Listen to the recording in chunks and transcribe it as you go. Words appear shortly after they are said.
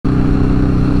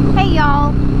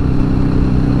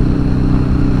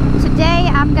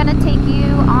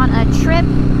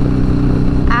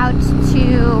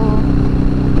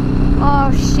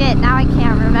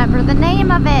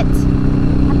of it.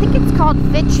 I think it's called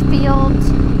Fitchfield.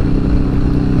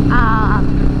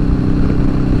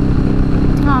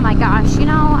 Oh my gosh, you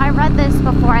know, I read this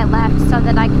before I left so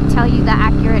that I could tell you the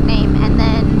accurate name, and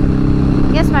then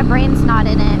I guess my brain's not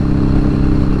in it.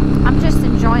 I'm just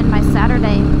enjoying my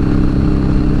Saturday.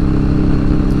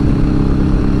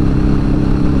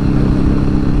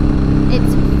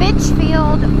 It's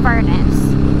Fitchburg Furnace.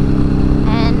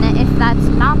 And if that's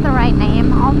not the right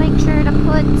name, I'll make sure to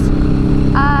put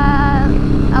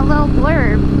a little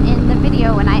blurb in the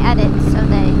video when I edit so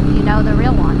that you know the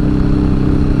real one.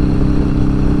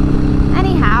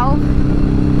 Anyhow,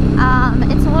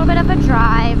 it's a little bit of a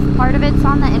drive. Part of it's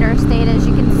on the interstate, as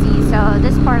you can see, so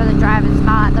this part of the drive is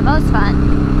not the most fun.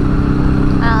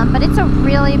 But it's a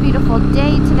really beautiful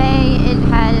day today. It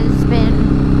has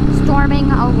been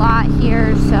storming a lot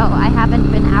here, so I haven't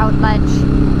been out much.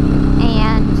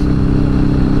 And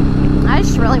I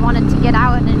just really wanted to get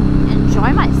out and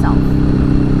enjoy myself.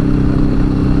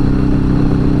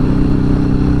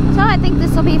 So I think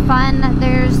this will be fun.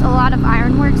 There's a lot of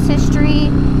ironworks history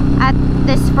at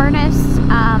this furnace.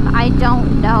 I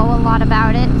don't know a lot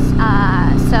about it,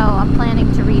 so I'm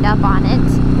planning to read up on it.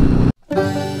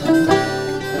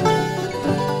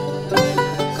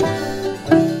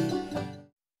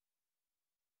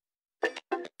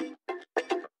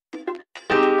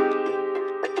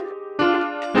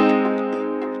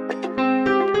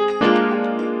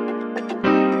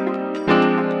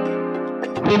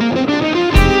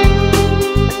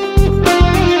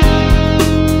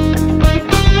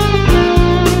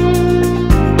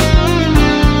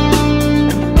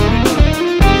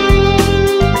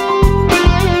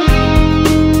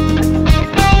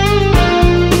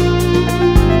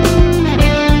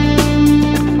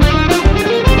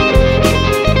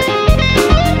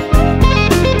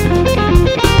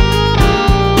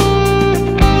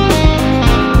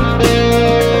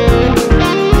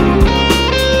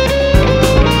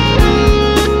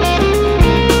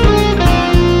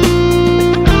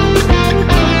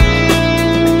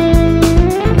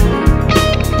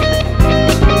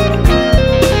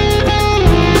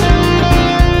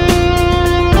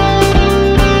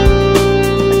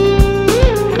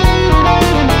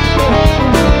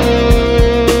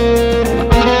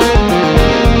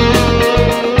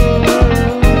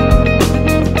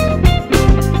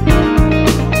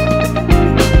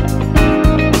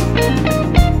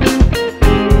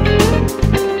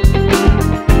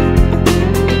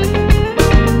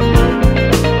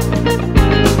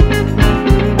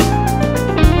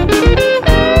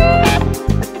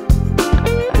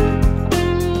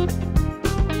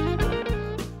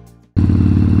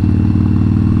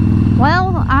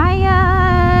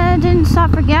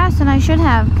 And I should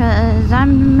have, because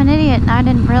I'm an idiot and I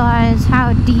didn't realize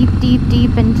how deep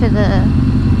into the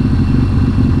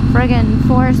friggin'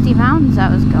 foresty mountains I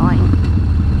was going.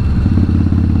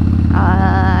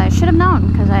 I should have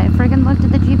known, because I friggin' looked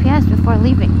at the GPS before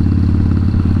leaving.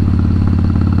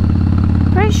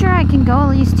 Pretty sure I can go at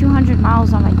least 200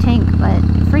 miles on my tank, but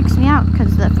it freaks me out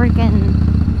because the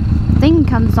friggin' thing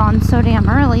comes on so damn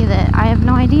early that I have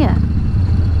no idea.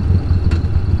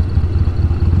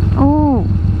 Oh.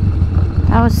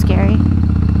 That was scary.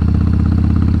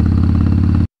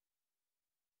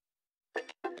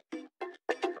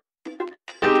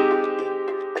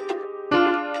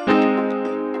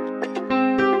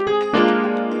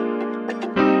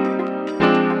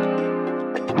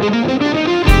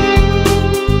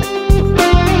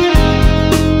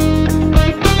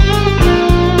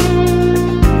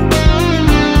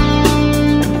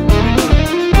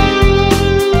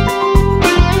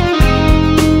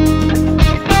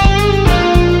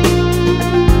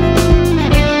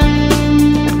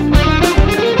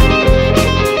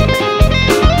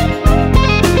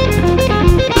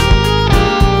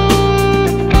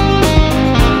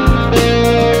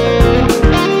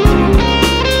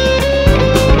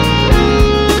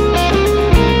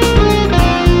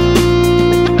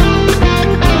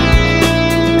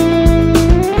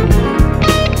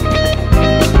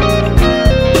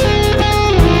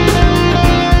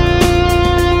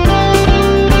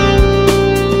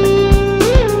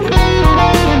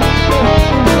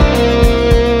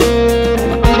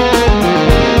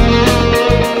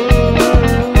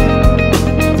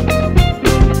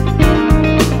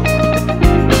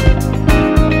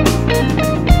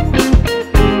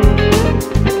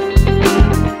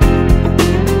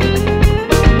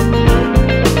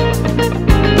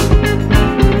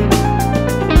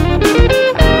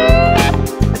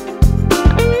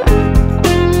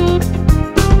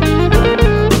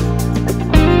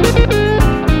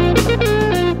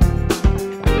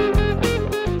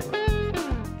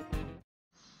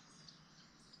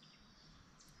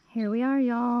 Here we are,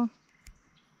 y'all.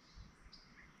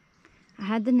 I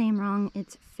had the name wrong.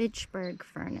 It's Fitchburg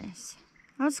Furnace.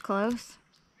 That was close.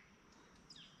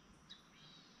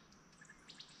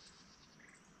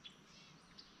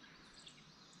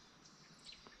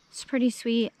 It's pretty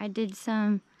sweet. I did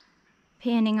some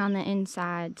panning on the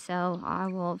inside, so I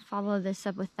will follow this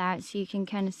up with that so you can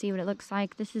kind of see what it looks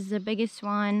like. This is the biggest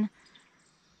one,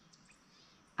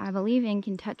 I believe, in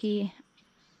Kentucky,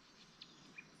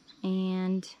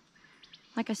 and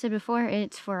like I said before,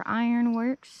 it's for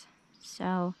ironworks.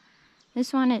 So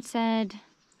this one, it said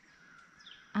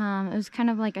it was kind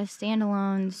of like a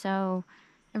standalone, so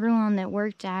everyone that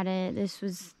worked at it, this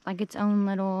was like its own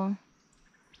little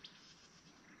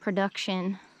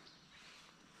production.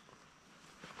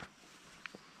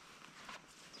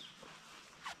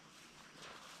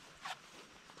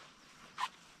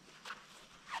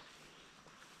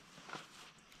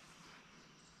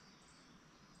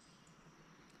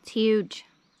 It's huge.